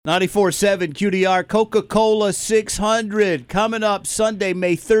94.7 QDR, Coca Cola 600 coming up Sunday,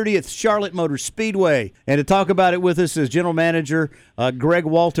 May 30th, Charlotte Motor Speedway. And to talk about it with us is General Manager Greg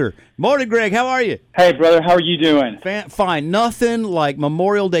Walter. Morning, Greg. How are you? Hey, brother. How are you doing? Fine. Nothing like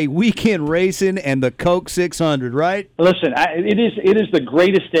Memorial Day weekend racing and the Coke 600, right? Listen, it is the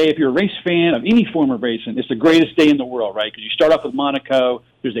greatest day. If you're a race fan of any form of racing, it's the greatest day in the world, right? Because you start off with Monaco,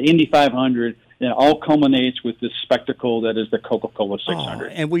 there's the Indy 500, and it all culminates with this spectacle that is the Coca Cola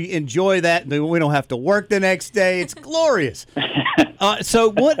 600. And we enjoy that. We don't have to work the next day. It's glorious.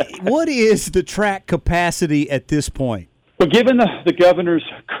 So what is the track capacity at this point? Well, given the governor's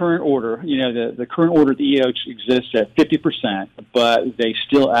current order, the current order at the EO exists at 50%, but they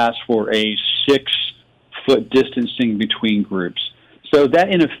still ask for a 6-foot distancing between groups. So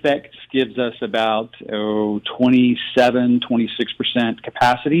that, in effect, gives us about 26%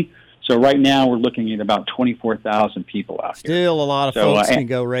 capacity. So right now we're looking at about 24,000 people out here. Still a lot of folks can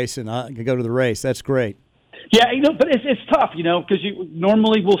go racing, can go to the race. That's great. Yeah, but it's tough, because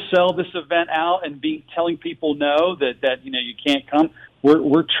normally we'll sell this event out and telling people no that you can't come.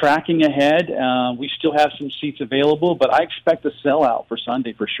 We're tracking ahead. We still have some seats available, but I expect a sellout for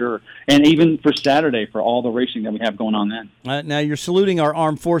Sunday for sure, and even for Saturday for all the racing that we have going on then. Now you're saluting our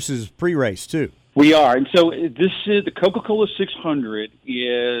armed forces pre-race too. We are, and so this is the Coca Cola 600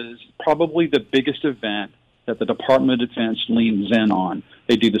 is probably the biggest event that the Department of Defense leans in on.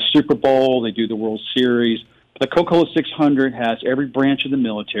 They do the Super Bowl, they do the World Series. The Coca Cola 600 has every branch of the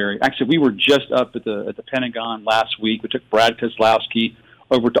military. Actually, we were just up at the Pentagon last week. We took Brad Keselowski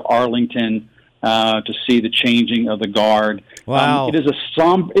over to Arlington to see the changing of the guard. Wow! It is a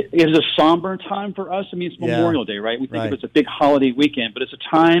somber time for us. I mean, it's Memorial Day, right? We think of it as a big holiday weekend, but it's a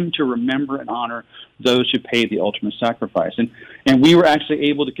time to remember and honor those who paid the ultimate sacrifice. And we were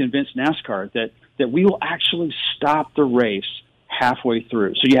actually able to convince NASCAR that we will actually stop the race halfway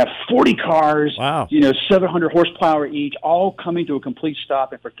through. So you have 40 cars, 700 horsepower each, all coming to a complete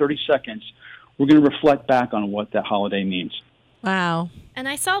stop, and for 30 seconds, we're going to reflect back on what that holiday means. Wow. And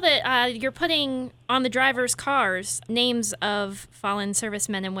I saw that you're putting on the drivers' cars names of fallen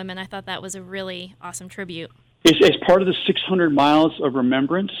servicemen and women. I thought that was a really awesome tribute. It's part of the 600 miles of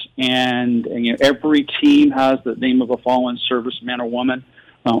remembrance, and every team has the name of a fallen serviceman or woman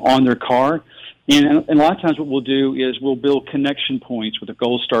on their car. And a lot of times what we'll do is we'll build connection points with the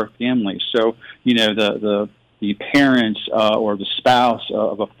Gold Star family. So, the parents or the spouse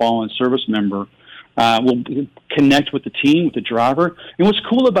of a fallen service member will connect with the team, with the driver. And what's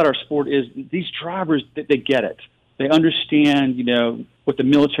cool about our sport is these drivers, they get it. They understand, what the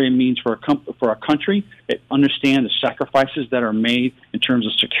military means for our country. They understand the sacrifices that are made in terms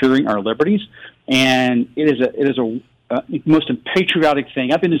of securing our liberties. And it is a most patriotic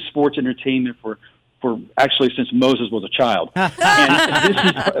thing. I've been in sports entertainment for actually since Moses was a child, and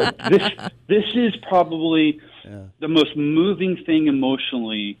this is probably the most moving thing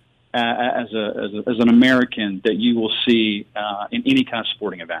emotionally as an American that you will see in any kind of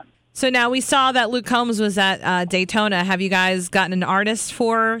sporting event. So now we saw that Luke Combs was at Daytona. Have you guys gotten an artist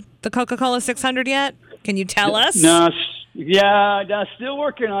for the Coca-Cola 600 yet? Can you tell us? No. Yeah, still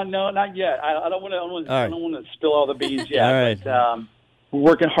working on. No, not yet. I don't want to spill all the beans yet. All right. But, we're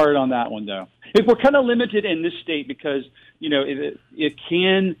working hard on that one, though. We're kind of limited in this state because we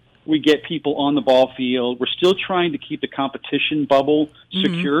get people on the ball field. We're still trying to keep the competition bubble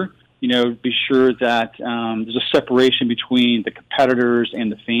secure. Be sure that there's a separation between the competitors and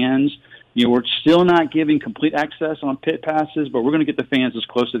the fans. We're still not giving complete access on pit passes, but we're going to get the fans as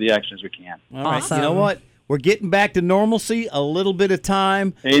close to the action as we can. All right. Awesome. You know what? We're getting back to normalcy, a little bit of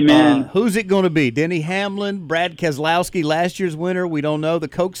time. Amen. Who's it going to be? Denny Hamlin, Brad Keselowski, last year's winner? We don't know. The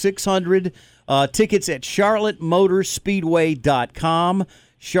Coke 600. Tickets at charlottemotorspeedway.com,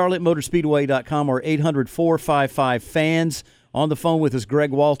 charlottemotorspeedway.com, or 800-455-FANS. On the phone with us,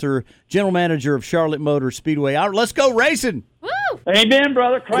 Greg Walter, General Manager of Charlotte Motor Speedway. All right, let's go racing. Woo! Amen,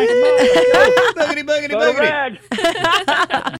 brother. Crank them up. Boogity, boogity, boogity. Rag.